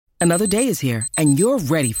Another day is here, and you're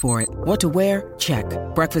ready for it. What to wear? Check.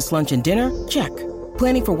 Breakfast, lunch, and dinner? Check.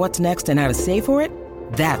 Planning for what's next and how to save for it?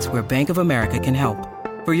 That's where Bank of America can help.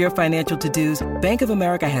 For your financial to-dos, Bank of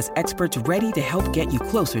America has experts ready to help get you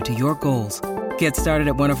closer to your goals. Get started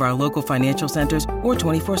at one of our local financial centers or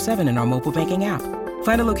 24/7 in our mobile banking app.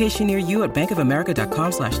 Find a location near you at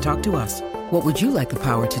bankofamerica.com/talktous. What would you like the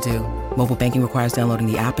power to do? Mobile banking requires downloading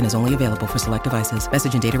the app and is only available for select devices.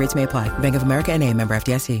 Message and data rates may apply. Bank of America N.A., member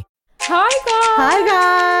FDIC. Hi guys! Hi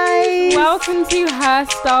guys! Welcome to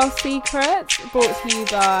Hairstyle Secrets, brought to you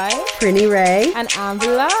by Prinny Ray and Amber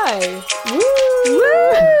Lowe. Woo!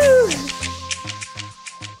 Woo!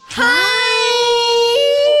 Hi!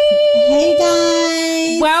 Hey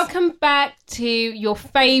guys! Welcome back to your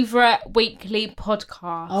favourite weekly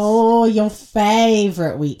podcast. Oh, your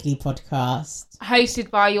favourite weekly podcast. Hosted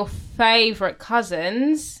by your favourite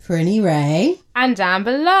cousins, Prinny Ray and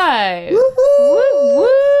Amber Lowe. Woo-hoo! Woo woo!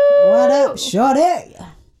 What up, shorty?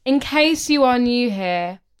 In case you are new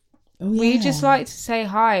here, Oh, yeah. we just like to say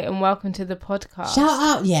hi and welcome to the podcast. Shout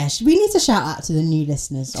out, yeah. We need to shout out to the new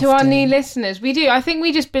listeners. To our new listeners. We do. I think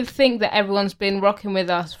we just think that everyone's been rocking with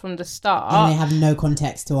us from the start. And they have no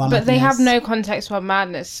context to our madness. But they have no context to our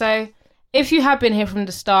madness. So if you have been here from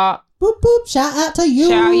the start, boop, boop, shout out to you.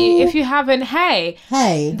 shout out you. If you haven't, hey,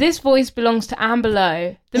 this voice belongs to Amber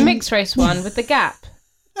Lowe, the mixed race one with the gap.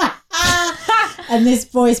 And this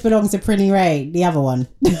voice belongs to Prinny Ray, the other one.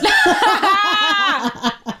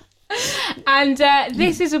 And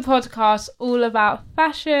this is a podcast all about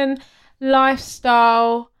fashion,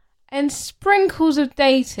 lifestyle, and sprinkles of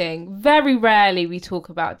dating. Very rarely we talk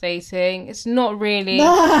about dating. It's not really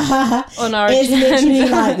on our It's agenda. literally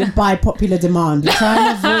like by popular demand. We try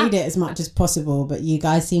and avoid it as much as possible, but you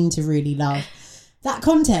guys seem to really love that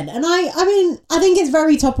content. And I mean, I think it's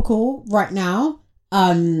very topical right now.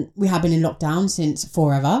 We have been in lockdown since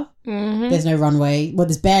forever. Mm-hmm. There's no runway. Well,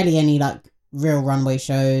 there's barely any like real runway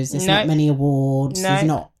shows. There's not many awards. There's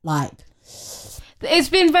not like... It's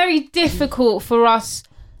been very difficult for us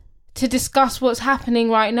to discuss what's happening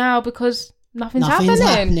right now because nothing's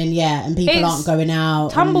happening. Yeah, and people aren't going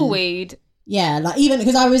out. Tumbleweed. Yeah, like even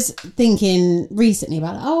because I was thinking recently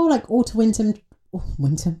about autumn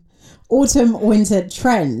winter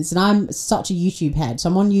trends, and I'm such a YouTube head, so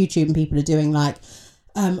I'm on YouTube and people are doing like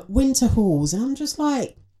winter hauls, and I'm just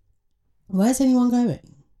like, where's anyone going?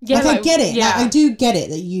 Yeah, like I get it. Yeah. Like, I do get it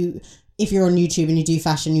that if you're on YouTube and you do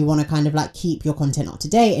fashion, you want to kind of like keep your content up to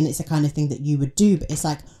date, and it's the kind of thing that you would do. But it's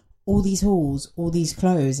like all these hauls, all these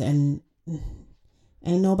clothes, and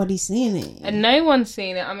ain't nobody seeing it. And no one's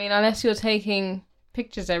seeing it. I mean, unless you're taking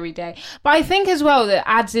pictures every day. But I think as well that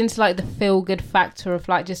adds into like the feel good factor of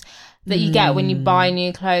like just that you get when you buy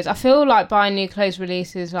new clothes. I feel like buying new clothes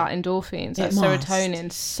releases like endorphins, like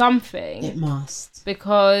serotonin, something. It must.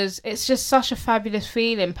 Because it's just such a fabulous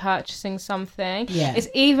feeling purchasing something. Yeah. It's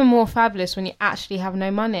even more fabulous when you actually have no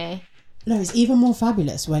money. No, it's even more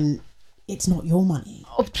fabulous when it's not your money.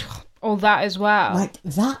 Or that as well. Like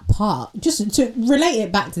that part, just to relate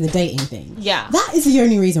it back to the dating thing. Yeah. That is the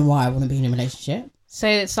only reason why I want to be in a relationship. So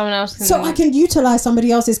that someone else can... So I can utilise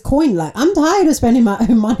somebody else's coin. Like, I'm tired of spending my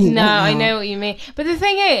own money. No, right I know what you mean. But the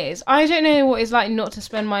thing is, I don't know what it's like not to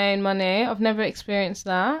spend my own money. I've never experienced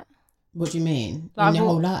that. What do you mean? Like, in your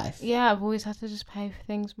whole life? Yeah, I've always had to just pay for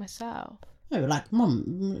things myself. Oh, like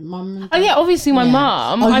mum. Oh, yeah, obviously my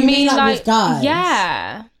mum. Oh, I you mean like with guys?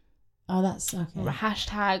 Yeah. Oh, that's okay.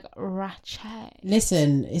 Hashtag ratchet.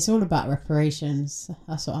 Listen, it's all about reparations.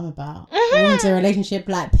 That's what I'm about. I want a relationship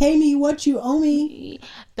like, pay me what you owe me.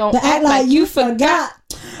 Don't act like you forgot.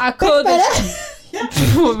 I called it.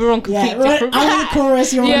 We're on complete different. I'm the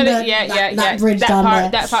chorus. You're on that bridge down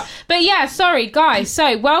there. That part. But yeah, sorry guys.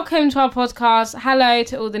 So welcome to our podcast. Hello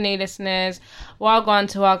to all the new listeners. Welcome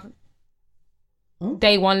to our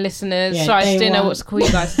day one listeners. Yeah, sorry, I still know what to call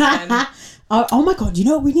you guys again. Oh my god! You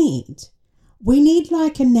know what we need? We need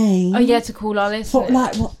like a name. Oh yeah, to call our listeners.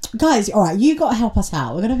 Like what, guys? All right, you got to help us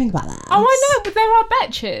out. We're gonna think about that. Oh, I know, but there are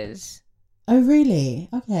betches. Oh really?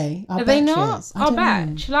 Okay. Are they not? Our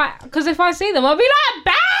batch, like, because if I see them, I'll be like,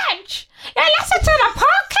 batch. Yeah, listen to the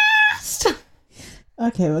podcast.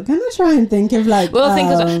 Okay, we're gonna try and think of like. We'll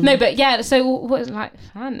think of no, but yeah. So what is like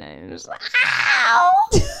fan names? Ow.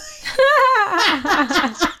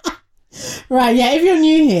 Right, yeah, if you're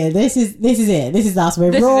new here, this is it. This is us.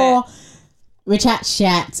 We're raw. We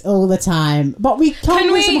chat all the time. But we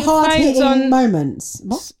come with some hard-hitting moments.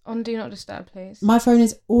 What? On Do Not Disturb, please. My phone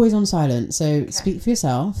is always on silent, so speak for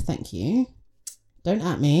yourself. Thank you. Don't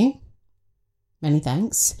at me. Many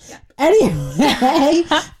thanks. Yeah. Anyway,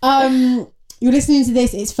 you're listening to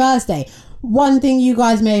this. It's Thursday. one thing you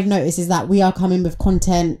guys may have noticed is that we are coming with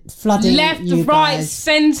content flooding left, you right, guys.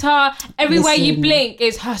 centre, everywhere you Listen. blink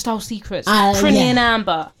is Hairstyle Secrets, Trinny yeah. and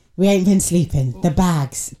Amber. We ain't been sleeping. The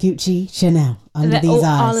bags, Gucci, Chanel, under these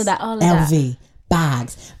eyes, all of that. LV.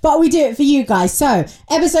 Bags, but we do it for you guys. So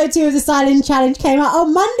episode 2 of the Styling Challenge came out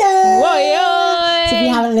on Monday. Whoa, So if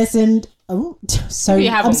you haven't listened, I'm so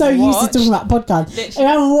used to talking about podcasts. Literally. If you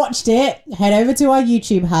haven't watched it, head over to our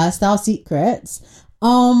YouTube, Hairstyle Secrets.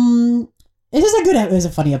 It was a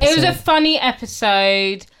funny episode. It was a funny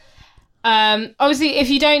episode. Obviously, if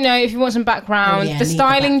you don't know, if you want some background, the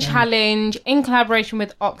Styling Challenge in collaboration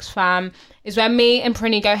with Oxfam is where me and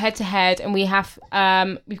Prinny go head to head, and we've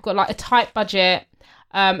got like a tight budget,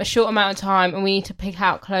 a short amount of time, and we need to pick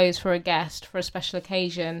out clothes for a guest for a special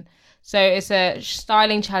occasion. So it's a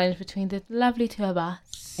styling challenge between the lovely two of us.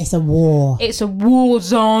 It's a war. It's a war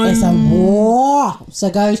zone. It's a war. So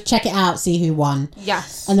go check it out, see who won.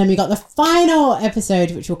 Yes. And then we got the final episode,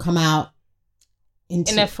 which will come out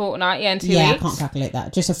in a fortnight, in 2 weeks. Yeah, I can't calculate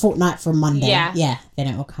that. Just a fortnight from Monday. Yeah. Yeah, then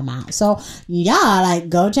it will come out. So, yeah, like,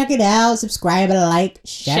 go check it out. Subscribe, like,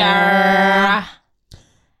 share.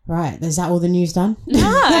 Right, is that all the news done? No,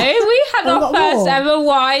 we had our first ever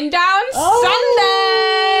wind down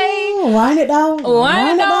Sunday. Wind it down.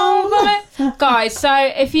 Wind it down. Guys, so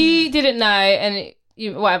if you didn't know, and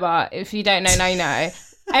if you don't know, now you know.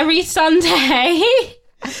 Every Sunday...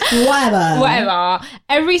 Whatever.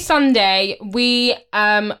 Every Sunday we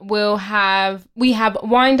have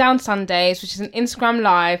Wind Down Sundays, which is an Instagram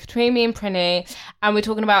live between me and Prinny, and we're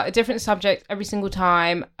talking about a different subject every single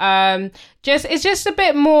time. It's just a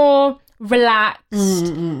bit more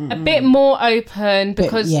relaxed, a bit more open,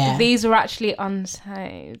 because these are actually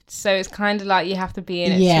unsaved. So it's kind of like you have to be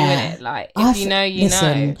in it to win it. Like if you know, you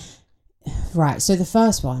know. Right, so the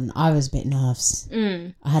first one, I was a bit nervous.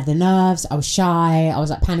 I had the nerves, I was shy, I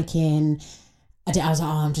was like panicking. I was like,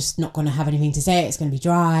 I'm just not going to have anything to say, it's going to be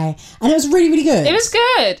dry. And it was really, really good. It was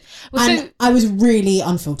good. And I was really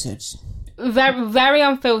unfiltered. Very, very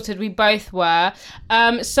unfiltered, we both were.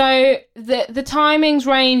 So the timings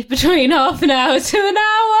range between half an hour to an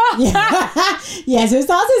hour. Yeah, so it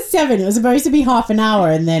starts at 7. It was supposed to be half an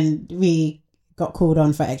hour, and then we got called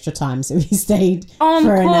on for extra time, so we stayed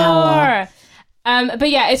for an hour. But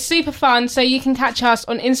yeah, it's super fun. So you can catch us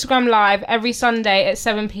on Instagram Live every Sunday at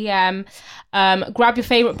 7 p.m. Grab your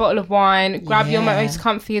favourite bottle of wine, grab your most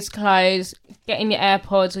comfiest clothes, get in your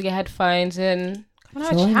AirPods or your headphones, and come and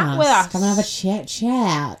have a chat with us. Come and have a chat.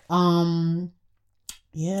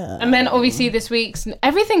 Yeah. And then obviously this week's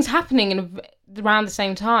everything's happening around the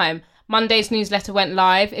same time. Monday's newsletter went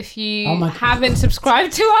live. If you haven't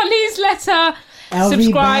subscribed to our newsletter,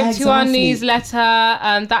 subscribe to our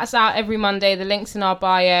newsletter. That's out every Monday. The link's in our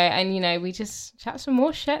bio, and we just chat some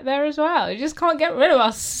more shit there as well. You just can't get rid of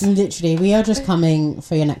us. Literally, we are just coming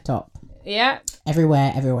for your neck top. Yeah.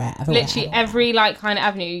 Everywhere. Literally every kind of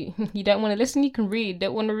avenue. You don't want to listen, you can read.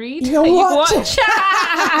 Don't want to read, you can watch.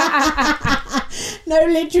 No,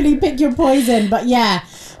 literally pick your poison. But yeah.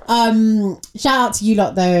 Shout out to you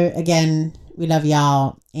lot though. Again, we love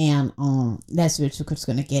y'all, and we're just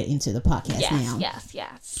gonna get into the podcast now.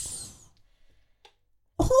 Yes.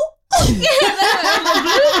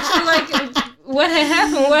 What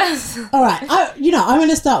happened was. All right, I'm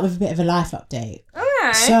gonna start with a bit of a life update. All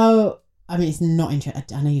right. So, I mean, it's not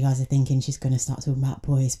interesting. I know you guys are thinking she's gonna start talking about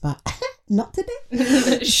boys, but not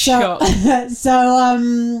today. Shock.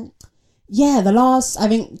 Yeah, I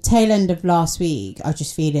think tail end of last week, I was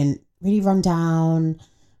just feeling really run down.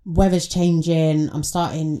 Weather's changing. I'm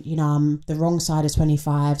starting, I'm the wrong side of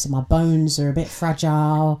 25, so my bones are a bit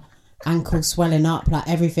fragile, ankles swelling up, like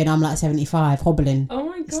everything. I'm like 75, hobbling. Oh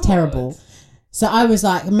my God. It's terrible. So I was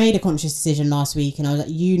like, I made a conscious decision last week, and I was like,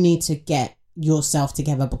 you need to get yourself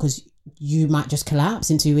together because you might just collapse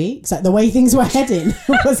in 2 weeks. Like the way things were heading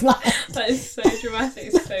was like... That is so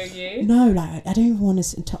dramatic, so you. No, like I don't even want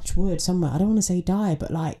to touch wood somewhere. I don't want to say die, but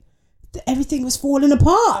like everything was falling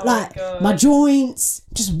apart. My joints,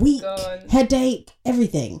 just weak, headache,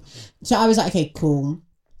 everything. So I was like, okay, cool.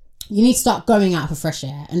 You need to start going out for fresh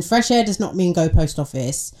air. And fresh air does not mean go post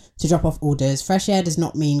office to drop off orders. Fresh air does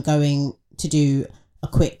not mean going to do a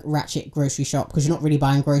quick ratchet grocery shop, because you're not really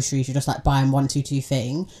buying groceries, you're just like buying 1-2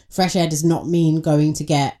 thing. Fresh air does not mean going to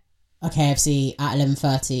get a KFC at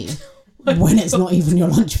 11:30 when it's not even your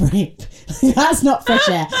lunch break. That's not fresh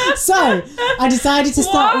air. So I decided to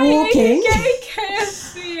start walking.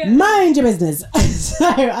 KFC? Mind your business. So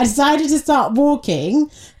I decided to start walking.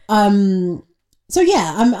 So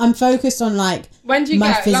yeah, I'm focused on like when do you my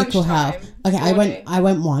get physical lunchtime? health. Okay, I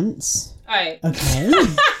went once. Oh. Okay.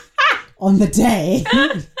 On the day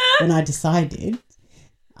when I decided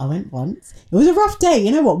I went once. It was a rough day.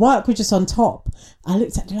 You know what? Work was just on top. I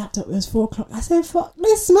looked at the laptop. It was 4:00. I said, fuck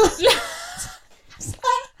this, man. It's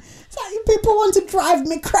like people want to drive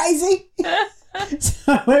me crazy.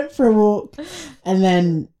 So I went for a walk. And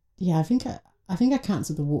then, yeah, I think I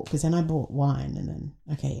cancelled the walk because then I bought wine. And then,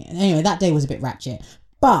 okay. Anyway, that day was a bit ratchet.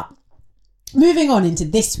 But moving on into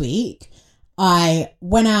this week, I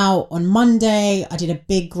went out on Monday. I did a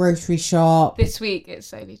big grocery shop. This week,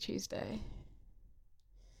 it's only Tuesday.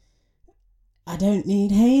 I don't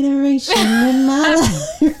need hateration in my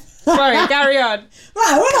life. Sorry, carry on.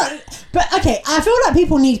 Right, we're not. But okay, I feel like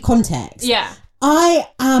people need context. Yeah. I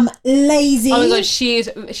am lazy. Oh my god, she's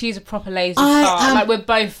a proper lazy fart. Like, we're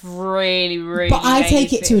both really, really But I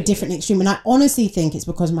take it lazy. to a different extreme, and I honestly think it's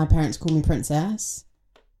because my parents call me princess.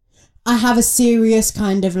 I have a serious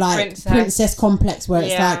kind of like princess complex where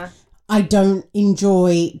it's like I don't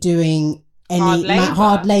enjoy doing any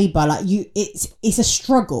hard labor. Like it's a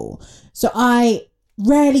struggle. So I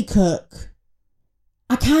rarely cook.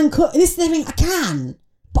 I can cook. This is the thing. I can,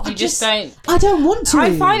 but I just don't. I don't want to.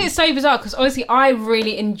 I find it so bizarre because honestly, I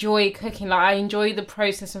really enjoy cooking. Like, I enjoy the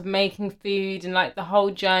process of making food and like the whole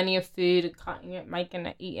journey of food and cutting it, making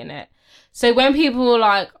it, eating it. So when people are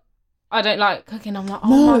like, I don't like cooking, I'm like, oh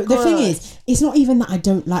my God. No, the thing is, it's not even that I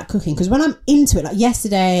don't like cooking, because when I'm into it, like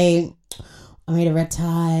yesterday, I made a red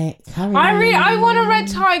Thai curry. I want a red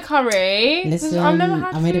Thai curry. Listen, I've never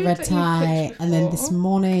had I made a red food that Thai, you've cooked and then before. this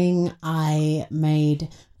morning I made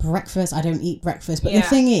breakfast. I don't eat breakfast, but the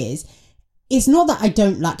thing is, it's not that I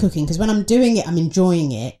don't like cooking, because when I'm doing it, I'm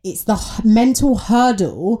enjoying it. It's the mental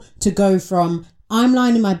hurdle to go from, I'm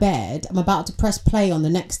lying in my bed, I'm about to press play on the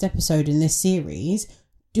next episode in this series.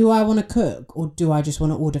 Do I want to cook, or do I just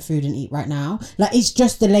want to order food and eat right now? Like, it's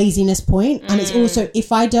just the laziness point. And it's also,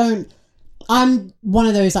 if I don't, I'm one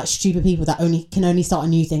of those like stupid people that can only start a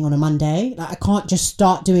new thing on a Monday. Like, I can't just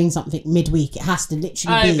start doing something midweek. It has to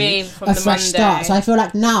literally be a fresh start. So I feel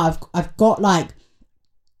like now I've got like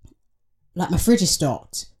my fridge is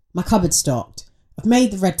stocked, my cupboard's stocked. I've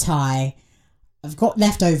made the red Thai. I've got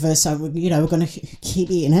leftovers, so we're going to keep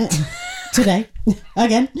eating it today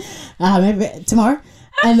again, maybe tomorrow.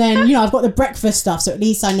 And then, I've got the breakfast stuff, so at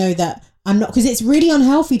least I know that I'm not, because it's really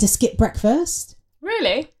unhealthy to skip breakfast.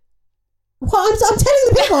 Really? Well, I'm telling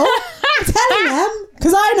the people. I'm telling them,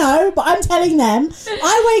 because I know, but I'm telling them.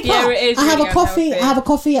 I wake up, I have a coffee. I have a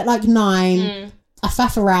coffee at like 9. I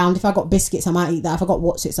faff around. If I got biscuits, I might eat that. If I got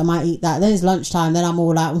Wotsits, I might eat that. Then it's lunchtime. Then I'm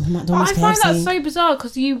all like, McDonald's, KFC. I find that so bizarre,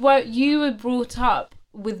 because you were brought up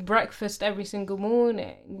with breakfast every single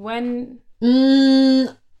morning. When?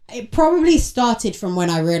 It probably started from when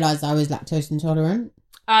I realised I was lactose intolerant.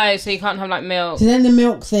 Oh, so you can't have like milk. So then the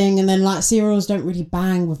milk thing, and then like cereals don't really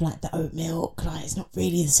bang with like the oat milk. Like, it's not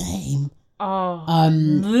really the same. Oh.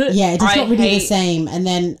 Yeah, it's not really the same. And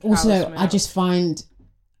then also milk. I just find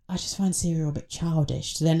cereal a bit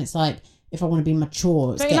childish. So then it's like, if I want to be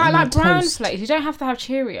mature, it's don't you getting like bran toast. flakes? You don't have to have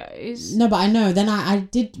Cheerios. No, but I know. Then I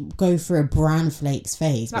did go through a bran flakes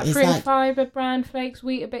phase. Like but it's fruit like, fibre, bran flakes,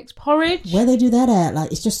 Weetabix, porridge. where they do that at?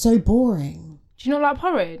 Like, it's just so boring. Do you not like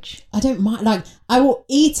porridge? I don't mind. Like, I will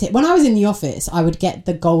eat it. When I was in the office, I would get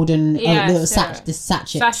the golden little sachets.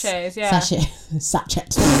 Sachets, yeah. Sachet.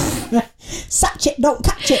 Sachet, don't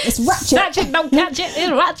catch it. It's ratchet. Sachet, don't catch it.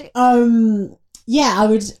 It's ratchet. Yeah,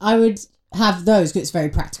 I would have those because it's very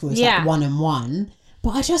practical. It's like 1 and 1.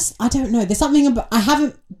 But I don't know. There's something about,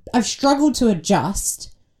 I've struggled to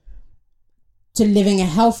adjust to living a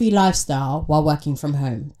healthy lifestyle while working from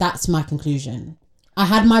home. That's my conclusion. I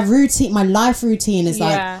had my routine, my life routine is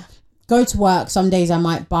like, go to work. Some days I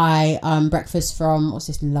might buy breakfast from, what's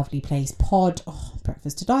this lovely place? Pod. Oh,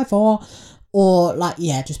 breakfast to die for. Or like,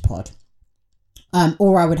 just Pod.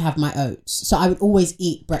 Or I would have my oats. So I would always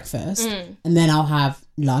eat breakfast and then I'll have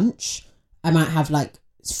lunch. I might have like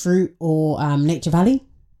fruit or Nature Valley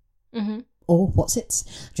or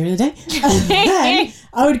Wotsits during the day. And then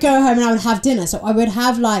I would go home and I would have dinner. So I would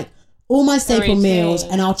have like all my staple meals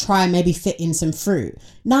and I'll try and maybe fit in some fruit.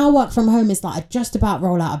 Now work from home is like I just about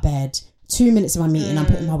roll out of bed. 2 minutes of my meeting, I'm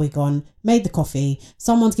putting my wig on, made the coffee.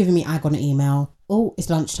 Someone's giving me ag on an email. Oh, it's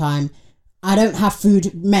lunchtime. I don't have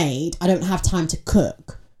food made. I don't have time to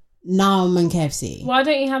cook. Now I'm in KFC. Why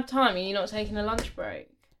don't you have time? Are you not taking a lunch break?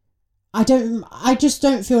 I just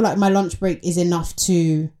don't feel like my lunch break is enough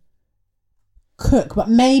to cook. But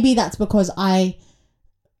maybe that's because I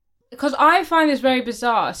find this very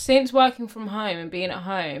bizarre. Since working from home and being at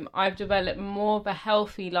home, I've developed more of a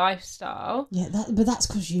healthy lifestyle. Yeah, but that's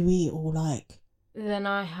because you eat all like... Than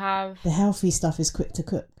I have... The healthy stuff is quick to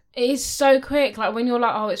cook. It's so quick. Like when you're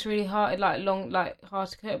like, oh, it's really hard, like long, like hard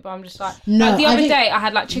to cook. But I'm just like, No, like the I other think- day I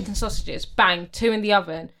had like chicken sausages, bang, 2 in the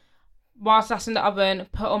oven. Whilst that's in the oven,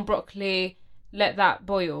 put on broccoli, let that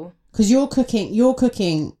boil. Because you're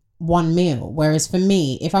cooking one meal, whereas for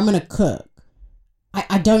me, if I'm gonna cook,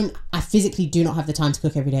 I physically do not have the time to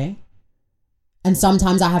cook every day. And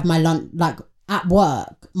sometimes I have my lunch, like at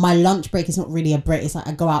work, my lunch break is not really a break. It's like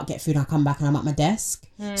I go out, get food, and I come back and I'm at my desk.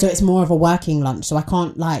 So it's more of a working lunch. So I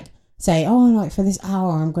can't like say, oh, like for this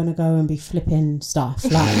hour, I'm going to go and be flipping stuff.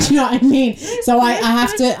 Like, do you know what I mean? So I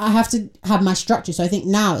have to have my structure. So I think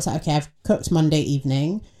now it's like, okay, I've cooked Monday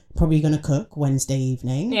evening, probably going to cook Wednesday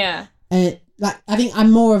evening. Yeah. And like, I think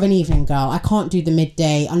I'm more of an evening girl. I can't do the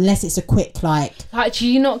midday unless it's a quick like do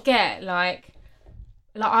you not get like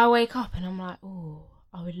I wake up and I'm like, oh,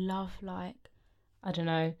 I would love like, I don't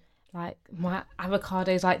know, like my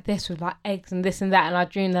avocados like this with like eggs and this and that, and I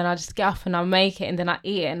dream, then I just get up and I make it and then I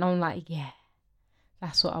eat it and I'm like, yeah,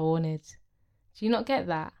 that's what I wanted. Do you not get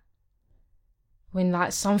that? When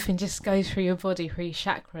like something just goes through your body, through your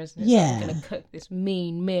chakras, and it's like, I'm gonna cook this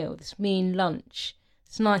mean meal, this mean lunch,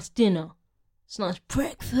 this nice dinner, this nice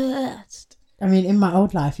breakfast. I mean, in my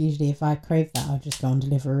old life, usually if I crave that, I'll just go on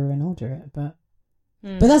Deliveroo and order it. But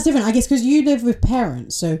that's different, I guess, because you live with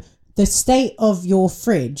parents, so the state of your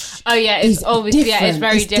fridge. Oh yeah, it's obviously it's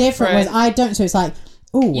very different. Whereas I don't, so it's like,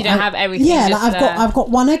 oh, you don't have everything. Yeah, just like I've got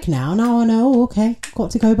 1 egg now. Now I know. Oh, okay,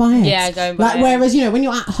 got to go buy eggs. Yeah, go buy. Like whereas when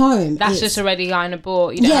you're at home, that's just already kind of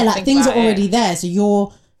bought. You don't have to think things are about already it. there, so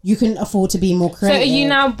you can afford to be more creative. So are you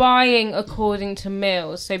now buying according to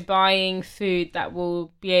meals? So buying food that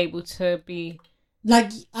will be able to be like,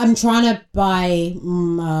 I'm trying to buy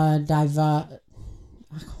divert.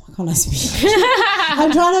 Why can't I speak?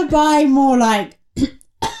 I'm trying to buy more like.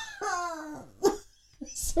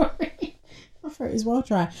 Sorry, my throat is well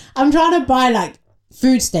dry. I'm trying to buy like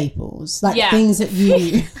food staples, like things that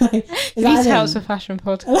you. Like, Please tell us a fashion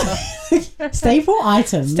podcast. Staple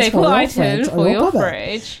items. Staple items for your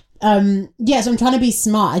fridge. So I'm trying to be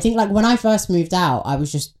smart. I think like when I first moved out, I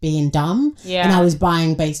was just being dumb. Yeah. And I was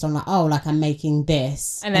buying based on like, oh, like I'm making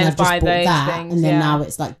this. And then I've just buy bought those that. things. And then now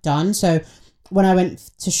it's like done. So when I went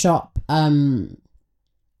to shop, I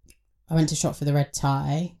went to shop for the red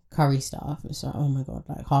tie curry stuff. It's like, oh my God,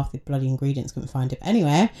 like half the bloody ingredients, couldn't find it. But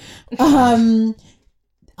anyway,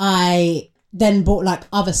 I then bought like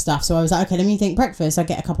other stuff. So I was like, okay, let me think breakfast. I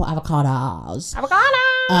get a couple avocados.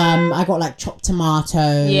 I got like chopped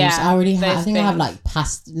tomatoes. Yeah, I already have. I think I have like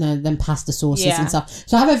pasta sauces and stuff.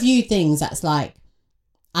 So I have a few things that's like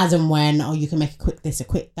as and when. Oh, you can make a quick this, a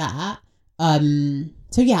quick that.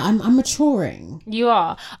 So yeah, I'm maturing. You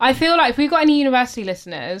are. I feel like if we've got any university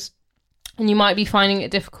listeners, and you might be finding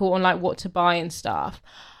it difficult on like what to buy and stuff,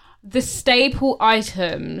 the staple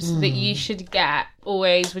items that you should get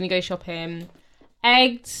always when you go shopping: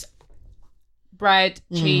 eggs, bread,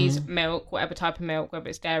 cheese, milk, whatever type of milk, whether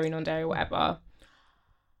it's dairy, non-dairy, whatever.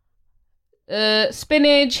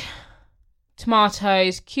 Spinach,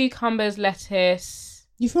 tomatoes, cucumbers, lettuce.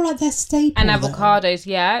 You feel like they're staple and avocados.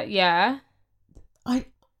 Yeah.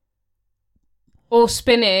 Or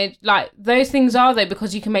spinach, like those things are there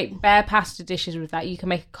because you can make bare pasta dishes with that. You can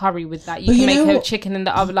make a curry with that. You can make a chicken in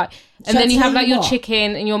the oven, like, and then you have like your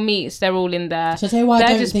chicken and your meats. They're all in there. So I tell you why I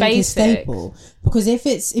don't think it's staple, because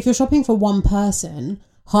if you're shopping for one person,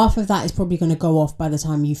 half of that is probably going to go off by the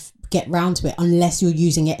time you get round to it, unless you're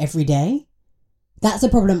using it every day. That's the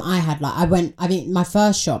problem I had. Like my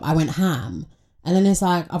first shop, I went ham. And then it's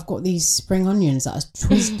like, I've got these spring onions that are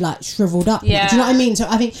like shriveled up. Yeah. Do you know what I mean? So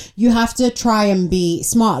I think you have to try and be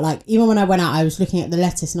smart. Like, even when I went out, I was looking at the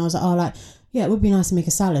lettuce and I was like, oh, like, yeah, it would be nice to make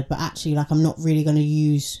a salad. But actually, like, I'm not really going to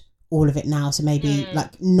use all of it now. So maybe,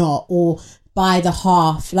 like, not. Or buy the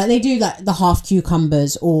half. Like, they do, like, the half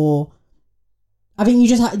cucumbers. Or, I think you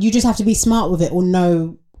just have to be smart with it or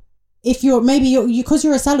know. If you're because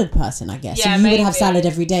you're a salad person, I guess. Yeah, so you would have salad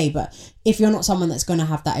every day. But if you're not someone that's going to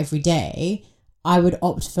have that every day, I would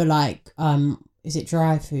opt for like, is it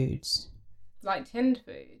dry foods? Like tinned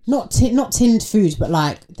foods? Not tinned foods, but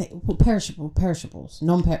like perishables.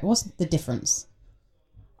 What's the difference?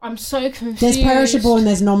 I'm so confused. There's perishable and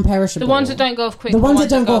there's non-perishable. The ones that don't go off quick. The ones that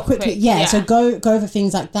don't go off quickly. Yeah, so go for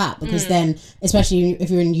things like that, because then, especially if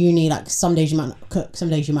you're in uni, like some days you might not cook, some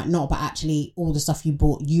days you might not, but actually all the stuff you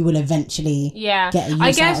bought, you will eventually get a use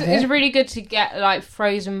I guess out of it's it. really good to get like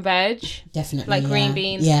frozen veg. Definitely. Like green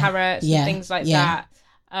beans, carrots, and things like that.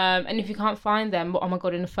 And if you can't find them, oh my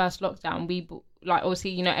God, in the first lockdown, we bought, like,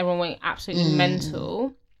 obviously, everyone went absolutely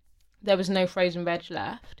mental. There was no frozen veg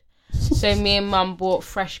left. So me and mum bought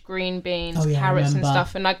fresh green beans, Oh, yeah, I carrots and remember.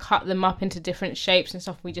 stuff, and I cut them up into different shapes and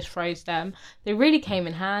stuff. We just froze them. They really came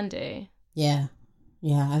in handy. Yeah.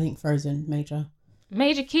 Yeah, I think frozen, major.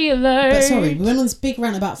 Major key alert. But sorry, we went on this big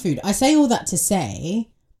rant about food. I say all that to say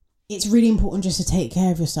it's really important just to take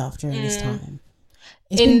care of yourself during this time.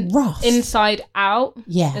 It's been rough. Inside out,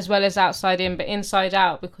 Yeah. as well as outside in, but inside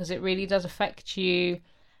out, because it really does affect you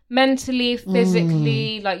mentally,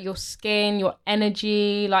 physically, like your skin, your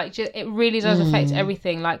energy, like just, it really does affect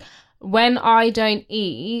everything. Like when I don't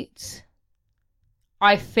eat,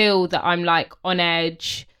 I feel that I'm like on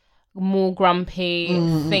edge, more grumpy,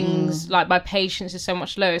 things like my patience is so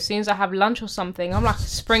much lower. As soon as I have lunch or something, I'm like a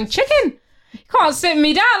spring chicken. You can't sit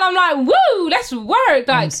me down. I'm like, woo, let's work.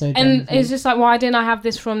 Like, so and done. it's just like, why didn't I have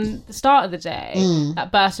this from the start of the day?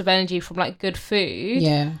 That burst of energy from like good food,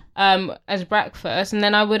 Yeah. as breakfast, and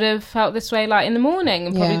then I would have felt this way like in the morning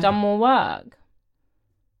and probably Yeah. done more work.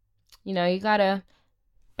 You know, you gotta.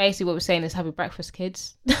 Basically, what we're saying is have a breakfast,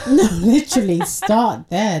 kids. No, literally start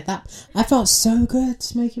there. That I felt so good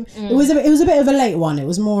smoking. It was a bit of a late one. It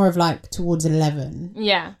was more of like towards 11.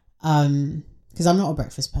 Yeah. Because I'm not a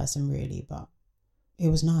breakfast person really, but it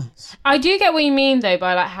was nice. I do get what you mean though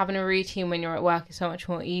by like having a routine when you're at work is so much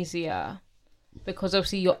more easier, because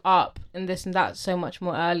obviously you're up and this and that so much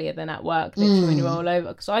more earlier than at work. Literally when you roll over.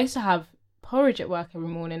 Because I used to have porridge at work every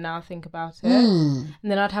morning. Now I think about it, and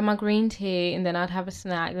then I'd have my green tea, and then I'd have a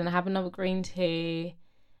snack, then I have another green tea.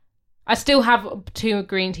 I still have 2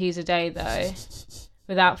 green teas a day though,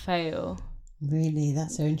 without fail. Really,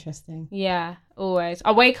 that's so interesting. Yeah, always.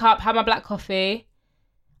 I wake up, have my black coffee.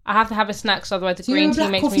 I have to have a snack, so otherwise the Do you green have tea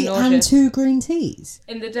black makes coffee me nauseous. and 2 green teas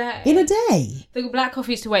In the day. in a day? The black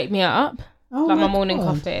coffee is to wake me up, Oh, like my morning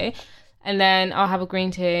God. coffee. And then I'll have a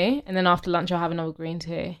green tea. And then after lunch, I'll have another green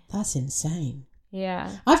tea. That's insane.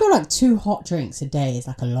 Yeah. I feel like 2 hot drinks a day is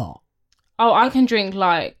like a lot. Oh, I can drink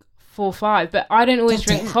like 4 or 5, but I don't always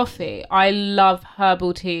drink Goddamn. coffee. I love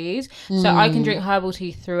herbal teas. So I can drink herbal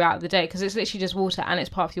tea throughout the day because it's literally just water and it's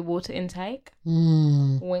part of your water intake.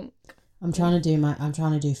 Wink. I'm trying to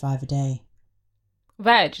do 5 a day.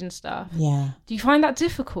 Veg and stuff. Yeah. Do you find that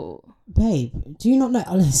difficult? Babe, do you not know?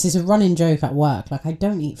 Oh, this is a running joke at work. Like, I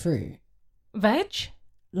don't eat fruit. Veg?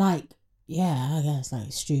 Like, yeah, I guess,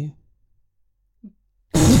 like stew.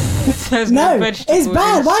 There's No, vegetables it's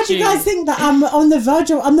bad. in Why do you stew. guys think that I'm on the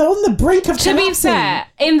verge of, I'm on the brink of To be collapsing? fair,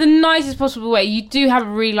 in the nicest possible way, you do have a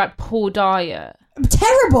really like poor diet.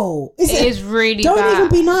 Terrible. It is really Don't bad. even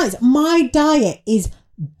be nice. My diet is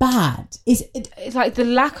bad. It's like the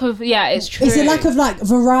lack of it's true. It's a lack of like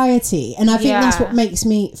variety, and I think that's Yeah. what makes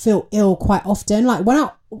me feel ill quite often. Like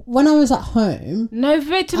when I was at home, no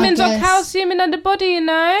vitamins or guess- calcium in the body, you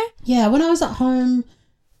know. yeah, when I was at home,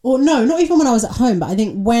 or no, not even when I was at home, but I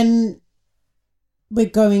think when we're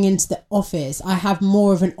going into the office, I have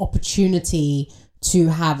more of an opportunity to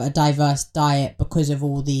have a diverse diet because of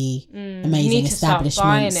all the amazing need to start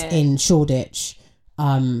establishments buying it. in Shoreditch.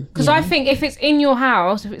 Because I think if it's in your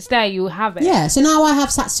house, if it's there, you'll have it. Yeah, so now I have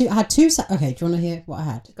satsu. I had 2 okay, do you want to hear what I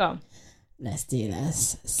had? Go on. Let's do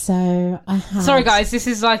this. So I had... Sorry, guys. This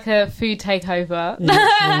is like a food takeover.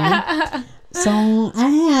 So I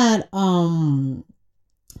had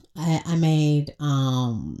I made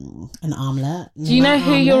an omelette. Do you know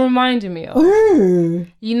who you're reminding me of? Ooh.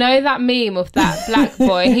 You know that meme of that black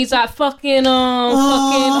boy? He's like, fucking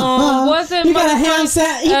what's it? You got a ham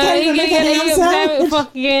set. You can't make a ham sandwich.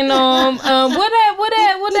 Fucking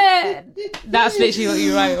what it? That's literally what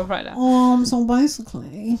you write off right now. So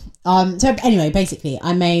basically, so anyway, basically,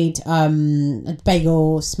 I made a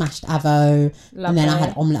bagel, smashed avo, and then I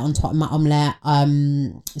had omelette on top of my omelette.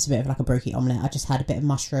 It's a bit of like a brocchi omelette. I just had a bit of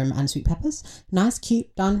mushroom and sweet peppers. Nice,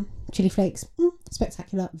 cute, done. Chili flakes,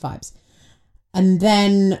 spectacular vibes. And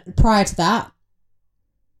then prior to that,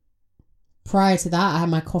 I had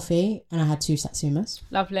my coffee and I had 2 satsumas.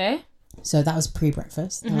 Lovely. So that was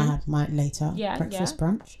pre-breakfast. And I had my later breakfast yeah.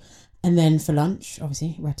 brunch. And then for lunch,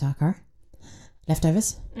 obviously, red tarkar,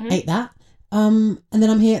 leftovers, ate that. And then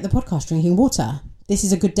I'm here at the podcast drinking water. This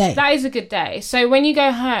is a good day. That is a good day. So when you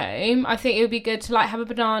go home, I think it would be good to like have a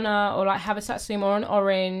banana or like have a satsuma or an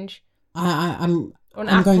orange. I'm Or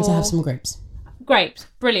an going to apple. have some grapes Grapes.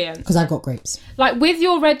 Brilliant. because I've got grapes. Like with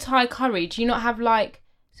your red Thai curry, do you not have like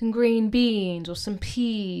some green beans or some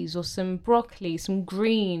peas or some broccoli, some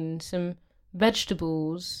green, some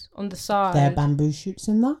vegetables on the side? There are bamboo shoots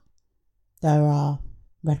in there. There are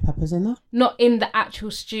red peppers in there. Not in the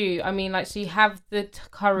actual stew. I mean, like, so you have the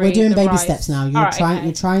curry. We're doing the baby rice. steps now. You're All right, trying. okay.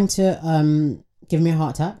 You're trying to give me a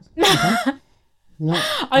heart attack. Okay?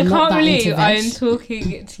 I I'm not can't that believe into I'm veg.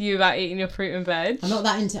 talking to you about eating your fruit and veg. I'm not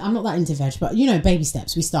that into veg, but you know, baby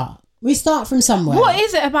steps. We start. We start from somewhere. What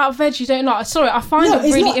is it about veg you don't like? Sorry, I find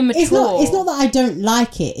it really immature. It's not that I don't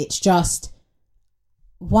like it. It's just,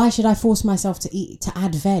 why should I force myself to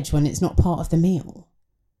add veg when it's not part of the meal?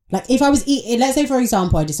 Like if I was eating, let's say for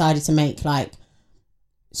example, I decided to make like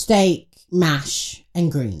steak, mash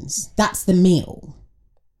and greens. That's the meal.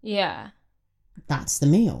 Yeah. That's the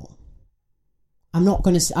meal. I'm not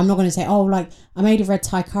gonna say, oh, like I made a red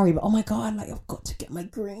Thai curry, but oh my god, like I've got to get my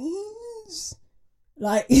greens.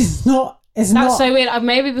 Like it's not. That's so weird.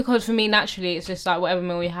 Maybe because for me naturally, it's just like whatever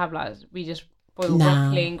meal we have, like we just boil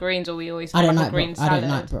broccoli and greens, or we always have a green salad. I don't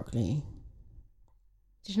like broccoli.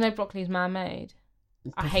 Did you know broccoli is man-made?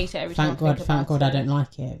 I hate it every time. Thank God, I don't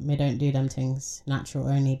like it. We don't do them things. Natural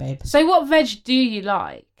only, babe. So what veg do you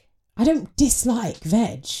like? I don't dislike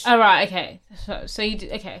veg. Oh, right, okay. So you do,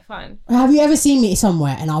 okay, fine. Have you ever seen me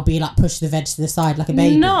somewhere and I'll be like, push the veg to the side like a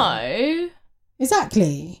baby? No.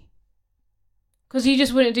 Exactly. Because you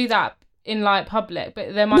just wouldn't do that in like public,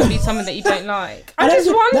 but there might be something that you don't like. I'm just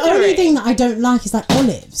wondering. The only thing that I don't like is like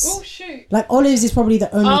olives. Oh, shoot. Like olives is probably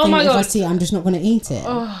the only thing that if I see it, I'm just not going to eat it.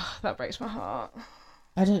 Oh, that breaks my heart.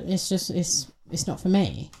 It's not for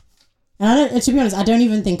me. And to be honest, I don't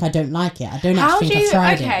even think I don't like it. I don't actually think I've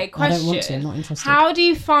tried it. Okay, question. I don't want to. I'm not interested. How do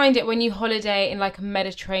you find it when you holiday in like a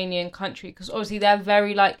Mediterranean country? Because obviously they're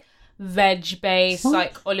very like veg based,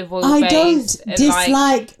 like olive oil based. I don't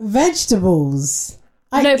dislike vegetables.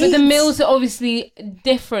 But the meals are obviously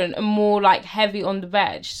different and more like heavy on the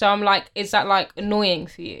veg. So I'm like, is that like annoying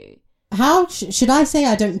for you? How should I say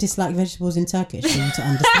I don't dislike vegetables in Turkish for you to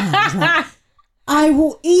understand? Like, I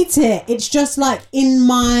will eat it. It's just like in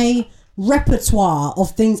my repertoire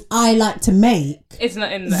of things I like to make. It's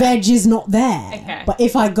not in there. Veg is not there. Okay. But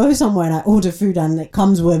if I go somewhere and I order food and it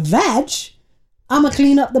comes with veg, I'ma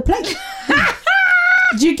clean up the plate.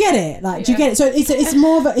 Do you get it? Like, do you get it? So it's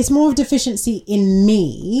more of a deficiency in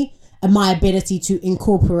me and my ability to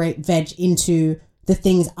incorporate veg into the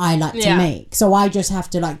things I like to make. So I just have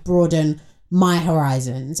to like broaden my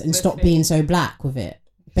horizons and stop being so black with it.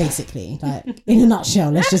 Basically, like in a nutshell,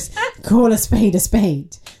 let's just call a spade a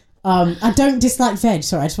spade. I don't dislike veg.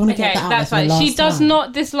 Sorry, I just want to get that out there for the last She does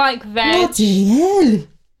not dislike veg. Bloody hell.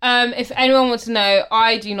 If anyone wants to know,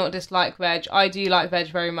 I do not dislike veg. I do like veg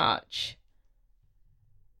very much.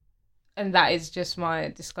 And that is just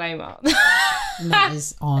my disclaimer. That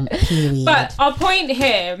is on period. But our point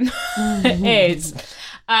here is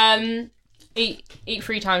eat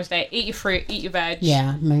 3 times a day. Eat your fruit, eat your veg.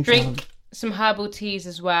 Yeah, drink some herbal teas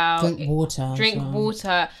as well. Drink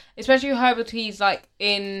water. Especially herbal teas like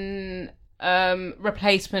in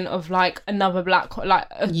replacement of like another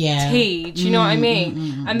tea. Do you know what I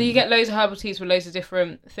mean? And then you get loads of herbal teas with loads of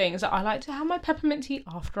different things. I like to have my peppermint tea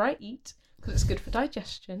after I eat because it's good for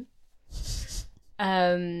digestion.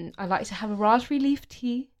 I like to have a raspberry leaf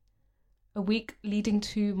tea a week leading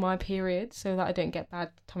to my period so that I don't get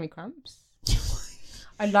bad tummy cramps.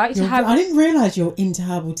 I didn't realise you're into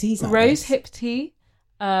herbal teas. Like rose hip tea,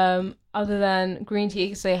 other than green tea,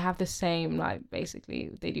 because they have the same, like,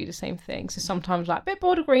 basically, they do the same thing. So sometimes, like, a bit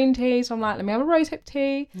bored of green tea, so I'm like, let me have a rose hip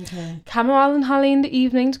tea. Okay. Chamomile and honey in the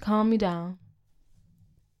evening to calm me down.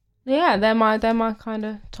 Yeah, they're my kind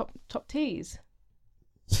of top teas.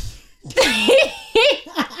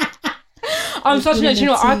 I'm such a, you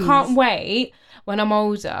know, I can't wait when I'm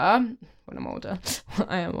older.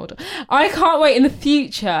 I am older. I can't wait in the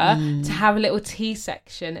future to have a little tea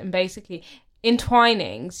section, and basically in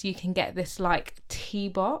Twinings you can get this like tea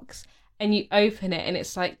box and you open it and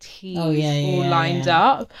it's like teas all lined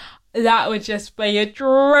up. That would just be a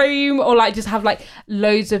dream. Or like just have like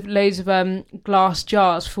loads of glass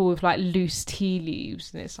jars full of like loose tea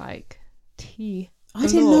leaves, and it's like tea. I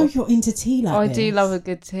didn't know you're into tea like this. I do love a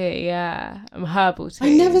good tea, yeah. Herbal tea.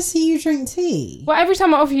 I never see you drink tea. Well, every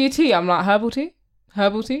time I offer you tea, I'm like, herbal tea?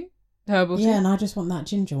 Herbal tea? Herbal tea? Yeah, and I just want that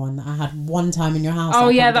ginger one that I had one time in your house. Oh,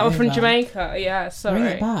 yeah, that one from Jamaica. Yeah, sorry.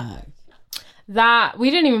 Bring it back. That, we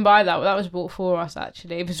didn't even buy that. That was bought for us,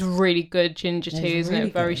 actually. It was really good ginger tea, isn't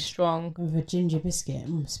it? Very strong. With a ginger biscuit.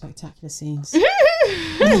 Spectacular scenes.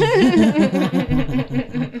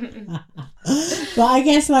 But I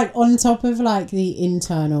guess like on top of like the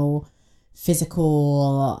internal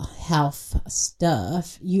physical health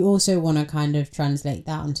stuff, you also want to kind of translate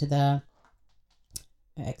that onto the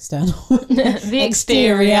external the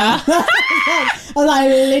exterior. I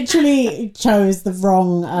literally chose the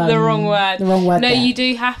wrong word. No, you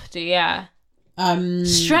do have to, yeah.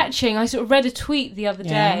 Stretching. I sort of read a tweet the other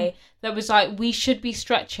day that was like, we should be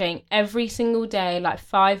stretching every single day, like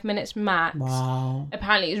 5 minutes max. Wow.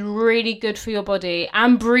 Apparently it's really good for your body,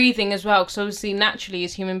 and breathing as well, because obviously naturally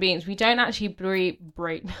as human beings we don't actually breathe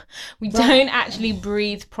don't actually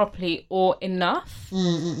breathe properly or enough.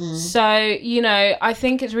 So, you know, I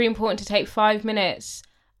think it's really important to take 5 minutes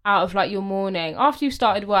out of like your morning after you've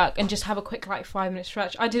started work and just have a quick like 5 minute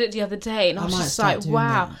stretch. I did it the other day and I was just like,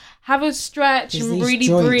 wow, have a stretch and really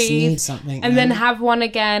breathe, and then have one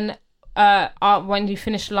again when you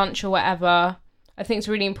finish lunch or whatever. I think it's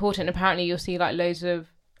really important. Apparently you'll see like loads of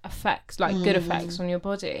effects, like good effects on your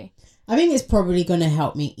body. I think it's probably going to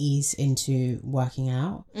help me ease into working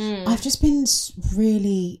out. I've just been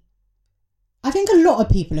really... I think a lot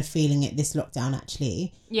of people are feeling it this lockdown,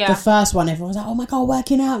 actually. Yeah. The first one, everyone was like, oh my God,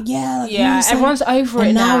 working out. Yeah. Like, yeah, everyone's over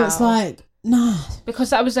it now. And now it's like, nah.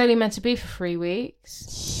 Because that was only meant to be for 3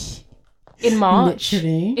 weeks. In March.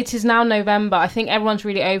 Literally. It is now November. I think everyone's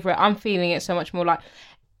really over it. I'm feeling it so much more. Like,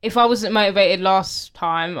 if I wasn't motivated last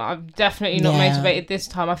time, I'm definitely not motivated this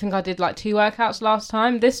time. I think I did like 2 workouts last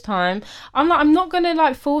time. This time, I'm not going to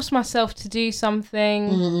like force myself to do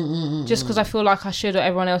something just because I feel like I should or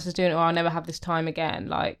everyone else is doing it or I'll never have this time again.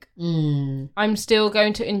 Like, I'm still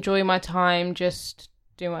going to enjoy my time just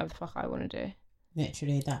doing whatever the fuck I want to do.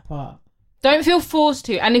 Literally, that part. Don't feel forced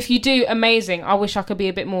to. And if you do, amazing. I wish I could be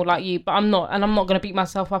a bit more like you, but I'm not. And I'm not going to beat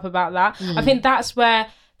myself up about that. I think that's where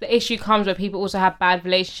the issue comes, where people also have bad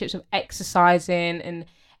relationships with exercising and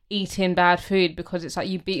eating bad food, because it's like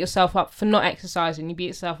you beat yourself up for not exercising, you beat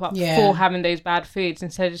yourself up for having those bad foods,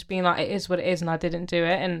 instead of just being like, it is what it is and I didn't do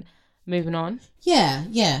it, and moving on.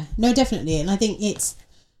 Yeah. No, definitely. And I think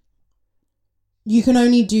you can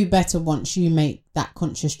only do better once you make that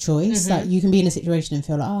conscious choice. Like, you can be in a situation and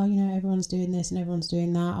feel like, oh, you know, everyone's doing this and everyone's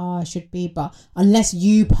doing that. Oh, I should be. But unless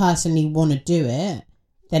you personally want to do it,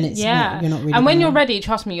 then it's not, you're not really. And when you're ready,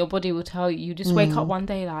 trust me, your body will tell you. You just wake up one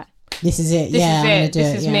day like, this is it.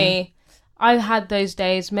 This is me. I've had those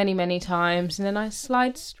days many, many times, and then I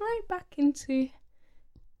slide straight back into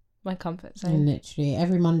my comfort zone. And literally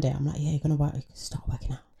every Monday, I'm like, yeah, you're gonna start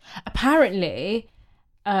working out. Apparently,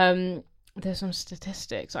 there's some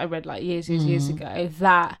statistics I read like years ago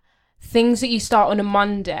that things that you start on a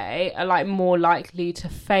Monday are like more likely to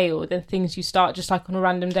fail than things you start just like on a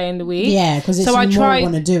random day in the week. Yeah, because it's want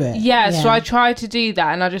to do it. Yeah, so I tried to do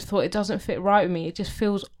that and I just thought it doesn't fit right with me. It just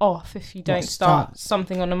feels off if you don't start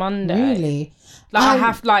something on a Monday. Really? Like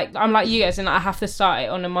I'm like you guys, and I have to start it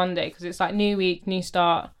on a Monday because it's like new week, new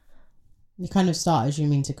start. You kind of start as you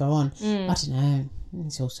mean to go on. I don't know.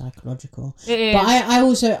 It's all psychological. It is. But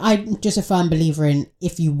I'm just a firm believer in,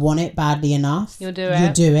 if you want it badly enough, you'll do it.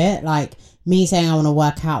 You'll do it. Like me saying I want to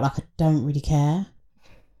work out, like I don't really care.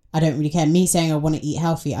 Me saying I want to eat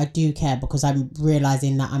healthy, I do care, because I'm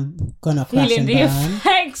realising that I'm gonna crash and burn. Feeling the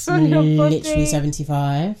effects on your body. Literally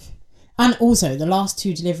 75. And also the last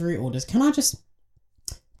 2 delivery orders. Can I just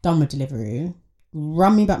done with Deliveroo?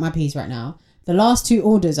 Run me back my peas right now. The last 2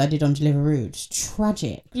 orders I did on Deliveroo, it's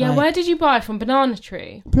tragic. Yeah, like, where did you buy from? Banana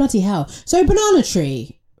Tree? Bloody hell. So Banana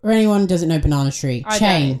Tree, or anyone who doesn't know Banana Tree,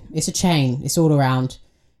 chain. It's a chain. It's all around.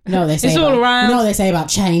 You know what they say all around. You know what they say about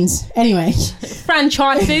chains. Anyway.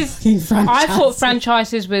 Franchises. I thought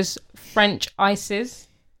franchises was French ices.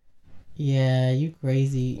 Yeah, you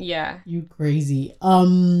crazy. Yeah. You crazy.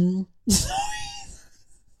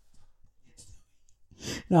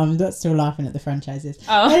 No, I'm not still laughing at the franchises.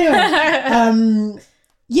 Oh. Anyway,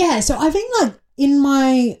 yeah, so I think like in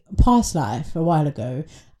my past life a while ago,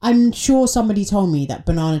 I'm sure somebody told me that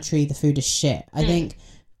Banana Tree, the food is shit. I think,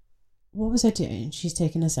 what was I doing? She's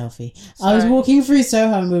taking a selfie. Sorry. I was walking through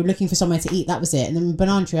Soho and we were looking for somewhere to eat. That was it. And then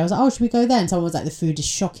Banana Tree, I was like, oh, should we go there? And someone was like, the food is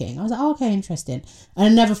shocking. I was like, oh, okay, interesting. And I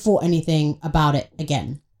never thought anything about it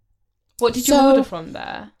again. What did you order from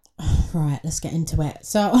there? Right, let's get into it.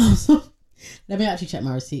 So... Let me actually check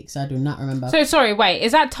my receipt because I do not remember. So, sorry, wait.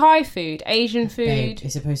 Is that Thai food? Asian food? Babe,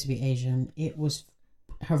 it's supposed to be Asian. It was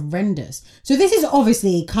horrendous. So, this is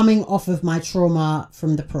obviously coming off of my trauma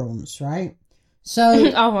from the prawns, right?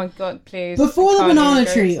 So... oh, my God, please. Before the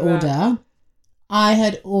Banana Tree order, I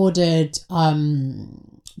had ordered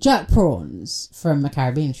jerk prawns from a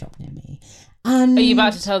Caribbean shop near me. And are you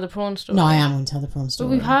about to tell the prawn story? No, I am going to tell the prawn story.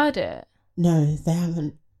 But we've heard it. No, they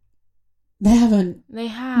haven't. They haven't. They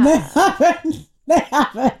have. They haven't. They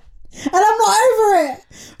haven't. And I'm not over it.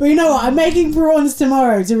 But you know what? I'm making prawns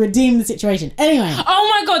tomorrow to redeem the situation. Anyway.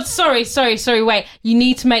 Oh my God. Sorry. Wait. You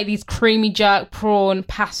need to make these creamy jerk prawn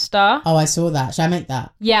pasta. Oh, I saw that. Should I make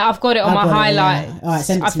that? Yeah, I've got it on my highlight. Yeah. All right,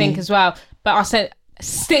 send it to me. I think as well. But I sent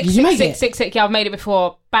sick. Yeah, I've made it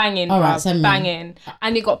before. Banging. All right, send me. Banging.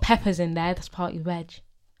 And you got peppers in there. That's part of your veg.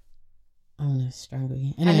 I'm gonna strangle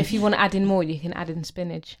you. And if you want to add in more, you can add in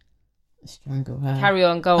spinach. Strangle her. Carry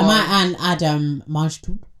on, go I on. might add mange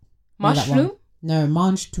tout. Mushroom? No,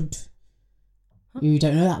 mange tout. You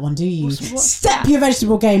don't know that one, do you? What's Step that? your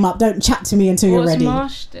vegetable game up. Don't chat to me until you're ready.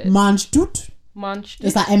 Mustard? Mange tout. Mustard.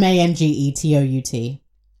 It's like mangetout.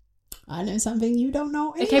 I know something you don't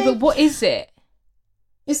know. Anyway. Okay, but what is it?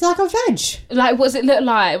 It's like a veg. Like, what does it look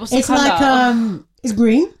like? What's the It's colour? like it's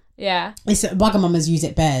green. Yeah. It's Wagamama's use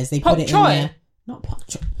it bears. They Pok put it choy? in there. Not pok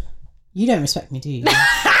choy. You don't respect me, do you?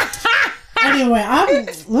 Anyway, I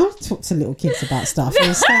talk to little kids about stuff.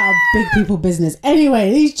 They start out big people business.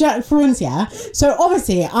 Anyway, these jerk prawns, yeah. So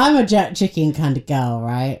obviously, I'm a jerk chicken kind of girl,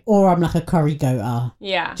 right? Or I'm like a curry goater.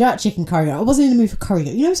 Yeah. Jerk chicken, curry goat. I wasn't in the mood for curry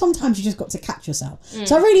goat. You know, sometimes you just got to catch yourself.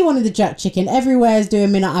 So I really wanted the jerk chicken. Everywhere's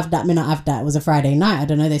doing minute have that. It was a Friday night. I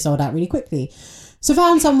don't know. They sold out really quickly. So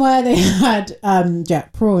found somewhere they had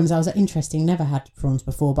jerk prawns. I was like, interesting. Never had prawns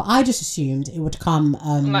before, but I just assumed it would come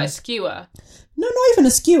like skewer. No, not even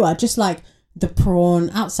a skewer. Just like the prawn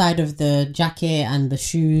outside of the jacket and the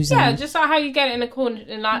shoes. Yeah, and, just like how you get it in a corner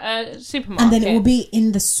in like a supermarket. and then it will be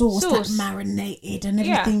in the sauce. That marinated and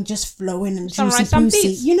everything just flowing and juicy poosy.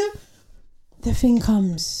 You know, the thing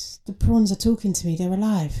comes. The prawns are talking to me. They're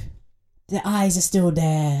alive. The eyes are still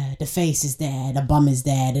there. The face is there. The bum is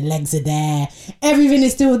there. The legs are there. Everything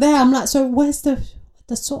is still there. I'm like, so where's the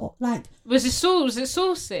salt? Like, was it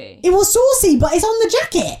saucy? It was saucy, but it's on the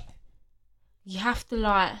jacket. You have to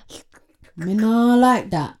like. Me not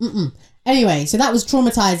like that. Anyway, so that was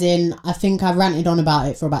traumatizing. I think I ranted on about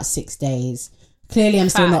it for about 6 days. Clearly, I'm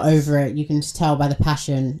still not over it. You can just tell by the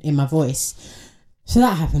passion in my voice. So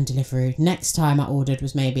that happened, Deliveroo. Next time I ordered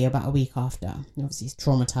was maybe about a week after. Obviously, it's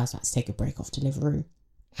traumatized. I had to take a break off Deliveroo.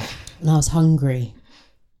 And I was hungry.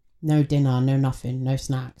 No dinner, no nothing, no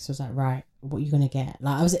snacks. I was like, right, what are you going to get?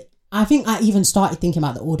 I think I even started thinking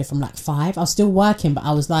about the order from like 5. I was still working, but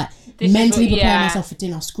I was like mentally preparing myself for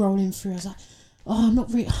dinner, scrolling through. I was like, I'm not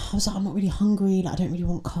really hungry. Like, I don't really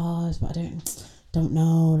want carbs, but I don't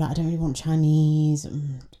know. Like, I don't really want Chinese.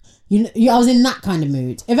 You know, I was in that kind of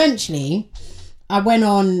mood. Eventually, I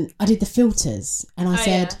did the filters and I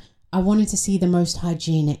said, I wanted to see the most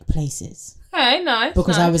hygienic places. Hey, nice.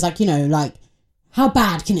 Because I was like, like, how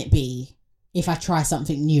bad can it be if I try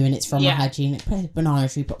something new and it's from a hygienic place? Banana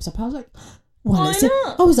Tree pops up. I was like, why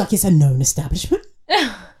not? I was like, it's a known establishment.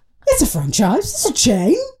 It's a franchise. It's a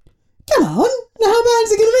chain. Come on. Now, how bad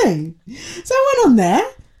is it going to be? So I went on there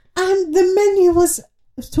and the menu was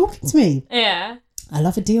talking to me. Yeah. I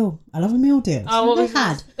love a deal. I love a meal deal. Oh, what they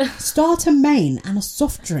had starter main and a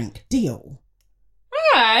soft drink deal.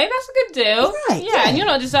 Okay, that's a good deal. Right, yeah, and you're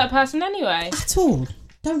not a dessert person anyway. At all.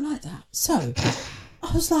 Don't like that. So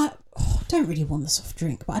I was like, I don't really want the soft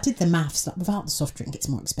drink, but I did the maths. Like, without the soft drink, it's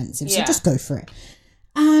more expensive. So just go for it.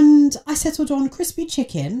 And I settled on crispy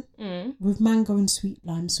chicken with mango and sweet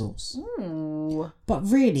lime sauce. Ooh. But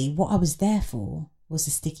really, what I was there for was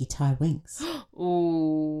the sticky Thai wings.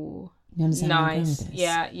 Ooh. You understand? Nice.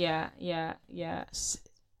 Yeah.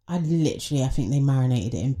 I think they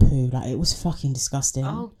marinated it in poo. Like, it was fucking disgusting.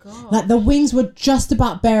 Oh god. Like, the wings were just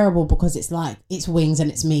about bearable because it's like, it's wings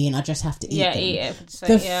and it's me and I just have to eat them. eat it.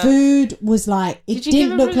 The food was like, it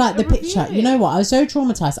didn't look like the picture. review? You know what? I was so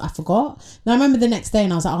traumatized, I forgot. Then I remember the next day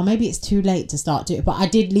and I was like, oh, maybe it's too late to start doing it. But I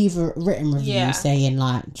did leave a written review saying,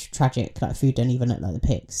 like, tragic, like, food don't even look like the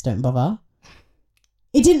pics. Don't bother.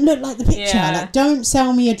 It didn't look like the picture. Like, don't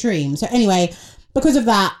sell me a dream. So anyway, because of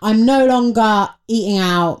that, I'm no longer eating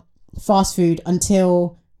out fast food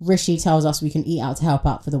until Rishi tells us we can eat out to help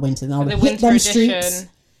out for the winter. And I'll hit them streets.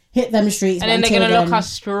 And then they're going to lock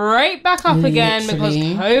us straight back up again because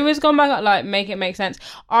COVID's gone back up. Like, make it make sense.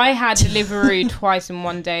 I had Deliveroo twice in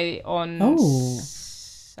one day on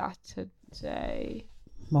Saturday.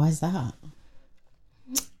 Why is that?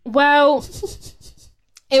 Well,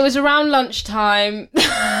 it was around lunchtime.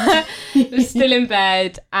 I was still in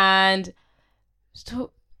bed and was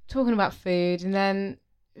talking about food, and then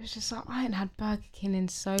it was just like, I hadn't had Burger King in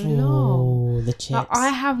so long. Oh, the chips. Like, I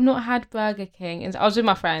have not had Burger King. I was with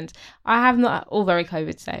my friends. I have not, all very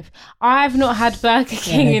COVID safe. I have not had Burger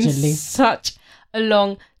King in such a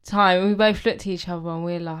long time. And we both looked at each other and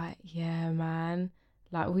we were like, yeah, man.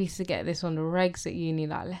 Like, we used to get this on the regs at uni.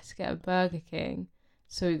 Like, let's get a Burger King.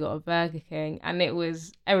 So we got a Burger King, and it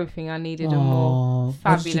was everything I needed and more. Fabulous.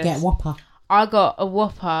 What did you get? Whopper? I got a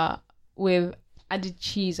Whopper with added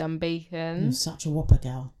cheese and bacon. You're such a Whopper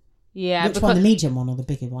girl. Yeah. Which one, the medium one or the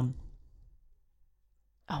bigger one?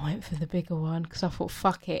 I went for the bigger one because I thought,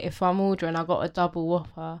 fuck it. If I'm ordering, I got a double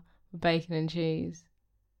Whopper with bacon and cheese.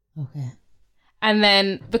 Okay. And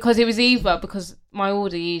then, because my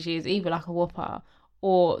order usually is either like a Whopper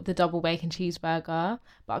or the double bacon cheeseburger.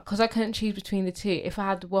 But because I couldn't choose between the two, if I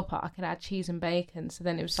had the Whopper, I could add cheese and bacon. So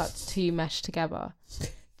then it was like two meshed together.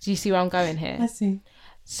 Do you see where I'm going here? I see.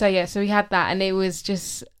 So yeah, so we had that, and it was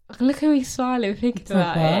just, look at me smiling thinking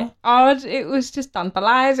about it. Oh, it was just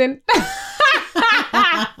tantalising.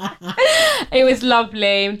 It was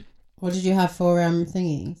lovely. What did you have for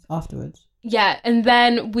thingies afterwards? Yeah, and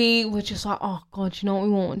then we were just like, oh God, you know what we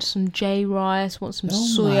want? Some J rice, want some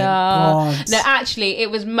soya. No, actually, it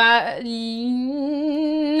was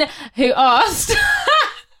who asked.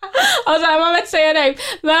 I was like, am I meant to say her name?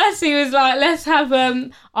 Mercy was like, let's have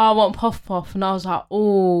I want puff puff, and I was like,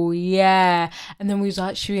 oh yeah. And then we was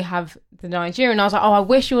like, should we have the Nigerian? And I was like, oh, I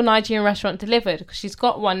wish your Nigerian restaurant delivered, because she's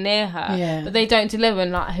got one near her, but they don't deliver.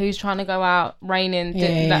 And like, who's trying to go out raining?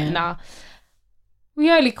 Nah. We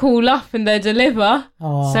only call up and they deliver.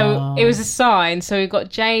 Aww. So it was a sign. So we got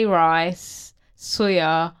J rice,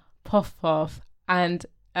 soya, puff puff, and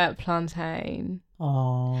plantain.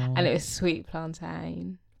 Aww. And it was sweet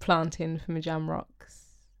plantain from Jam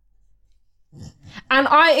Rocks. And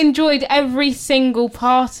I enjoyed every single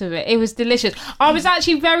part of it. It was delicious. I was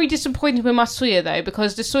actually very disappointed with my soya though,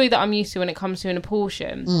 because the soya that I'm used to when it comes to in a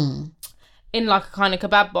portion, in like a kind of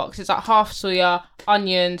kebab box, it's like half soya,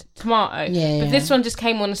 onions, tomato. But this one just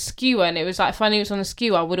came on a skewer, and it was like, if I knew it was on a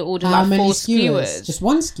skewer, I would have ordered like 4 skewers. Just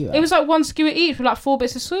one skewer? It was like one skewer each with like 4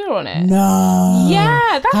 bits of soya on it. No.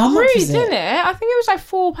 Yeah, that's rude, isn't it? I think it was like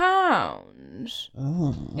 £4.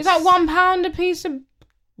 Oh, it's like £1 a piece of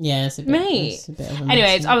it's a bit, meat. It's a bit of a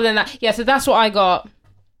anyways, other than that, so that's what I got.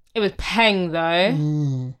 It was peng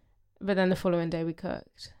though. But then the following day we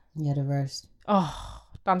cooked. Yeah, the roast. Oh,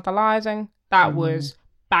 tantalising. That was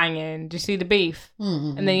banging. Do you see the beef?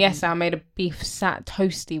 And then yesterday I made a beef sat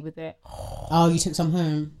toasty with it. Oh, you took some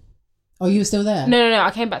home? Oh, you were still there? No.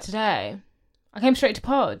 I came back today. I came straight to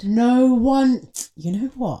pod. No one. You know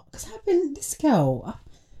what? Because I've been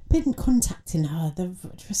contacting her. The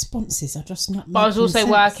responses are just not. But I was also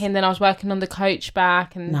working. Then I was working on the coach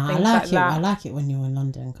back and things like that. I like it when you're in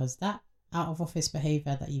London, because that out of office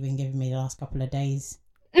behaviour that you've been giving me the last couple of days.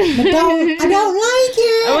 I don't like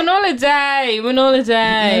it. I'm on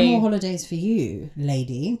holiday. No more holidays for you,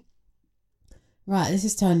 lady. Right, this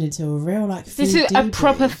has turned into a real food This is debrief. a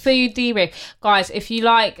proper food debrief, guys. If you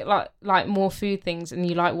like more food things and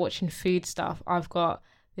you like watching food stuff, I've got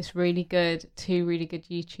this two really good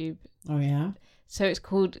YouTube. Oh yeah. So it's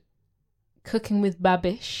called Cooking with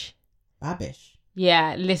Babish. Babish.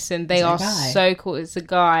 Yeah, listen, they are so cool. It's a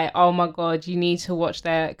guy. Oh my God, you need to watch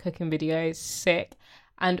their cooking videos. Sick.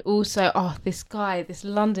 And also, this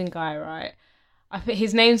London guy, right? I think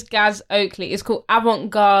his name's Gaz Oakley. It's called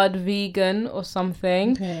Avant-Garde Vegan or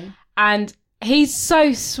something. Okay. And he's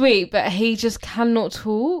so sweet, but he just cannot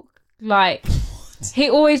talk. Like,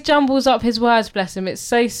 he always jumbles up his words, bless him. It's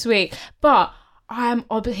so sweet. But I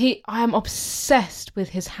am obsessed with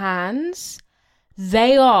his hands.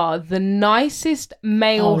 They are the nicest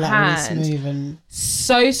male hands. Really smooth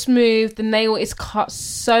so smooth. The nail is cut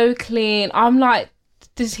so clean. I'm like,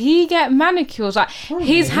 does he get manicures? Like,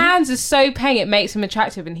 his hands are so peng, it makes him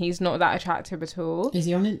attractive, and he's not that attractive at all. Is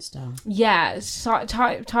he on Insta? Yeah, so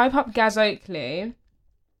type up Gaz Oakley.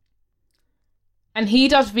 And he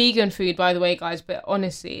does vegan food, by the way, guys, but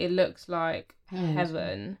honestly, it looks like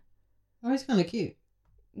heaven. Oh, he's kind of cute.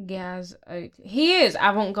 Gaz Oakley. He is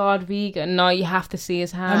avant-garde vegan. No, you have to see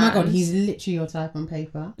his hands. Oh my God, he's literally your type on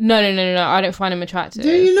paper. No. I don't find him attractive. Do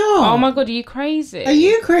you not? Oh my God, are you crazy? Are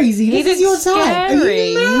you crazy? This is your type. Are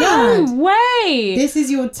you mad? No way. This is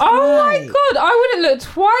your type. Oh my God, I wouldn't look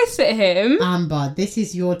twice at him. Amber, this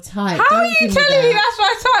is your type. How are you telling me that's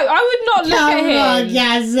my type? I would not look at him. Come on,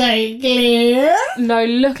 Gaz Oakley. No,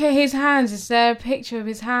 look at his hands. Is there a picture of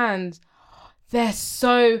his hands? They're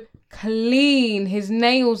so clean. His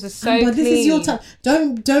nails are so clean. This is your type.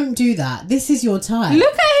 Don't do that. This is your type.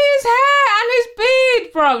 Look at his hair and his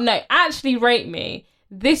beard, bro. No, actually rate me.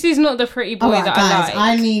 This is not the pretty boy that guys, I like.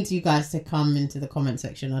 I need you guys to come into the comment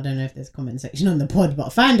section. I don't know if there's a comment section on the pod,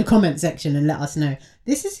 but find a comment section and let us know.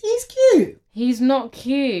 He's cute. He's not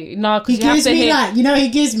cute. No, because he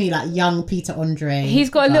gives me like young Peter Andre. He's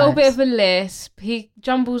got a little bit of a lisp. He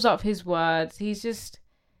jumbles up his words. He's just.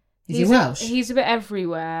 Is he Welsh? He's a bit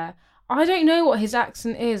everywhere. I don't know what his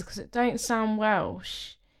accent is because it don't sound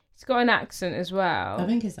Welsh. He's got an accent as well. I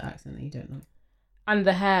think it's the accent that you don't know. And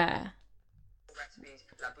the hair.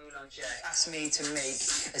 La Boulanger asked me to make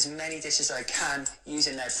as many dishes as I can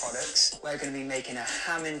using their products. We're going to be making a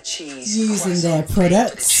ham and cheese. Using their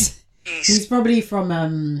products. He's probably from,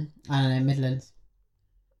 I don't know, Midlands.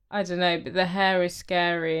 I don't know, but the hair is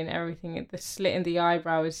scary and everything. The slit in the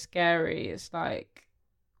eyebrow is scary. It's like,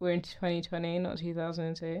 we're in 2020, not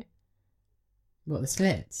 2002. What, the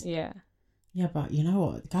slits? Yeah. Yeah, but you know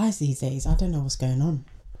what? Guys these days, I don't know what's going on.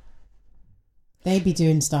 They be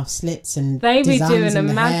doing stuff, slits and They be designs doing a in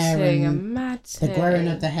the mad hair thing, a and mad the thing. growing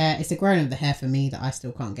of the hair. It's the growing of the hair for me that I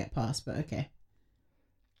still can't get past, but okay.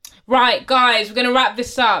 Right, guys, we're going to wrap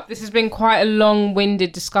this up. This has been quite a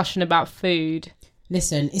long-winded discussion about food.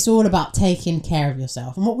 Listen, it's all about taking care of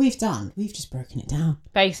yourself. And what we've done, we've just broken it down.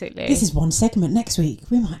 Basically. This is one segment. Next week,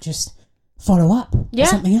 we might just follow up with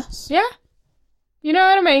something else. Yeah. You know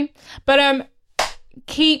what I mean? But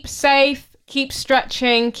keep safe. Keep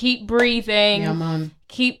stretching, keep breathing, Yeah, man.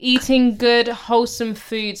 keep eating good, wholesome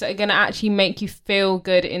foods that are going to actually make you feel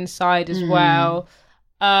good inside as well.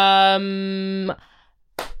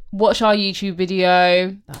 Watch our YouTube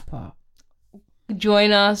video. That part.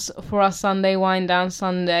 Join us for our Sunday Wind Down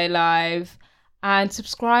Sunday live. And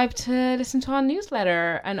subscribe to listen to our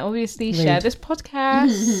newsletter. And obviously share this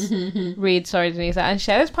podcast. Sorry, Denise. And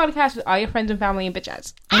share this podcast with all your friends and family and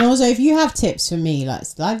bitches. And also, if you have tips for me, like,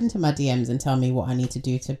 slide into my DMs and tell me what I need to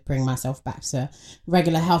do to bring myself back to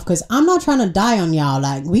regular health. Because I'm not trying to die on y'all.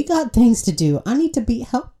 Like, we got things to do. I need to be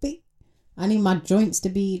healthy. I need my joints to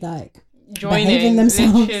be, like, behaving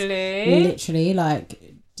themselves. Literally,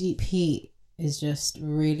 like, deep heat is just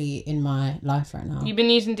really in my life right now. You've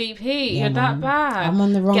been using deep heat. Yeah, You're that man. bad. I'm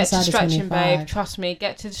on the wrong Get side to of stretching, 25. babe. Trust me.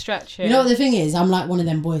 Get to the stretching. You know what the thing is? I'm like one of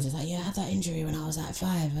them boys that's like, yeah, I had that injury when I was like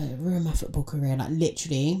 5. It ruined my football career. Like,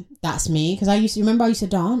 literally, that's me. Because I used to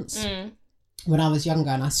dance when I was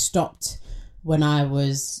younger, and I stopped when I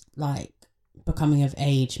was like becoming of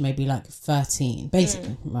age, maybe like 13.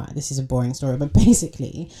 Basically, right, this is a boring story, but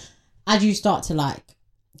basically, as you start to like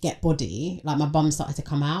get body, like my bum started to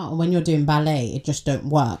come out, and when you're doing ballet, it just don't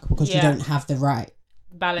work because you don't have the right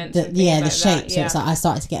balance. the like shape. That, So it's like I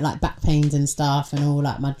started to get like back pains and stuff, and all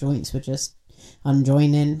like my joints were just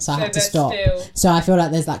unjoining, so I had to stop. So I feel like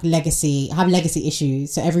there's like I have legacy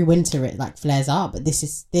issues. So every winter it like flares up, but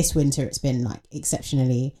this winter it's been like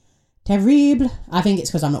exceptionally terrible. I think it's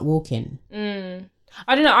because I'm not walking.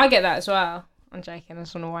 I don't know. I get that as well. I'm joking. I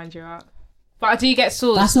just want to wind you up. But I do get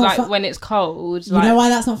sores That's not like when it's cold. You know why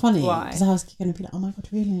that's not funny? Why? Because I was going to be like, oh my god,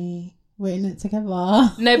 really? We're in it together.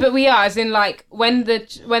 No, but we are. As in, like when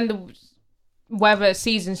the weather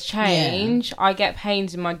seasons change, I get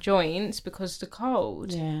pains in my joints because of the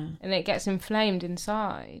cold. Yeah. And it gets inflamed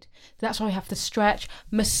inside. That's why we have to stretch,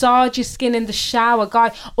 massage your skin in the shower,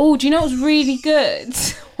 guy. Oh, do you know what's really good?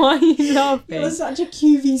 Why are you laughing? You're such a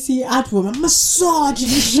QVC ad woman. Massage in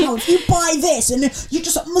the shower. You buy this and you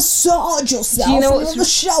just massage yourself Do you know in the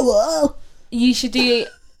shower. You should do...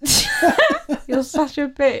 You're such a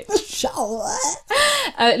bitch. Shower.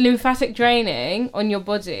 Lymphatic draining on your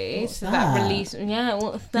body. What's so that? that release... Yeah,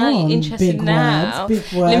 what's that? Go You're on, interested big now. words,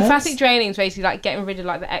 big words. Lymphatic draining is basically like getting rid of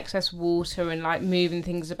like the excess water and like moving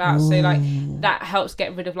things about. So like that helps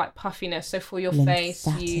get rid of like puffiness. So for your face,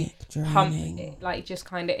 you pump it, like just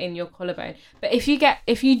kind of in your collarbone. But if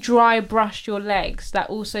you dry brush your legs, that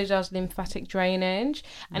also does lymphatic drainage,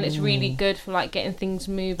 and it's really good for like getting things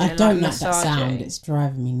moving. I don't like like that massaging. sound. It's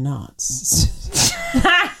driving me nuts.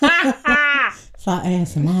 It's like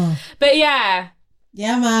ASMR. But yeah.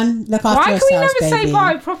 Yeah, man. Look after Why can yourselves, we never baby. say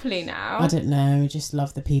bye properly now? I don't know. We just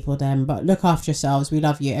love the people then. But look after yourselves. We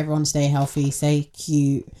love you. Everyone stay healthy. Stay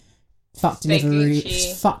cute. Fuck Stay Deliveroo.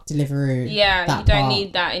 Gucci. Fuck Deliveroo. Yeah, That you don't part.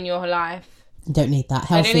 need that in your life. You don't need that.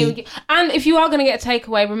 I don't Healthy. even and if you are going to get a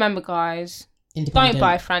takeaway, remember, guys, Independent. don't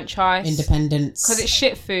buy a franchise. Independence. Because it's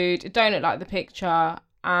shit food. It don't look like the picture.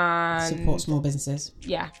 And Support small businesses.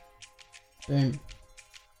 yeah. Boom.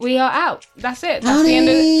 We are out. That's it. That's the end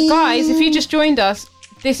of it. Guys, if you just joined us,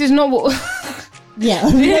 this is not what... Yeah,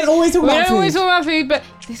 we don't always talk we about don't food. always talk about food, but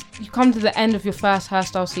you come to the end of your first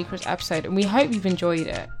Hairstyle Secrets episode, and we hope you've enjoyed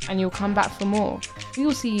it, and you'll come back for more. We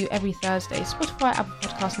will see you every Thursday, Spotify, Apple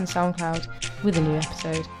Podcasts, and SoundCloud, with a new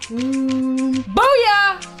episode.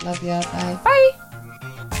 Booyah! Love ya. Bye. Bye!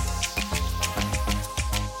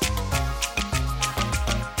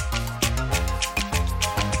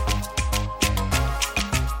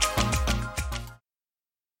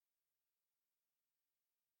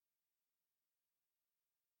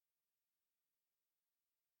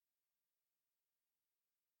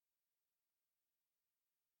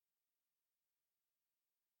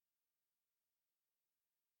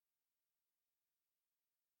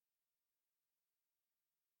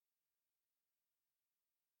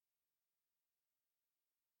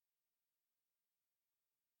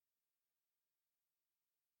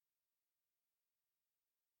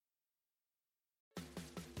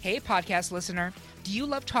 Hey, podcast listener. Do you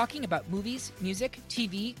love talking about movies, music,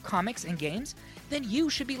 TV, comics, and games? Then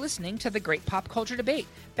you should be listening to The Great Pop Culture Debate,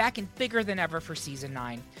 back and bigger than ever for Season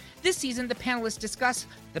 9. This season, the panelists discuss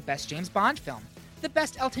the best James Bond film, the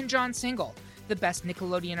best Elton John single, the best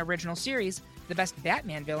Nickelodeon original series, the best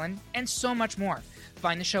Batman villain, and so much more.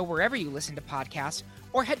 Find the show wherever you listen to podcasts,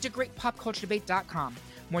 or head to greatpopculturedebate.com.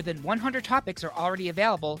 More than 100 topics are already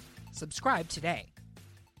available. Subscribe today.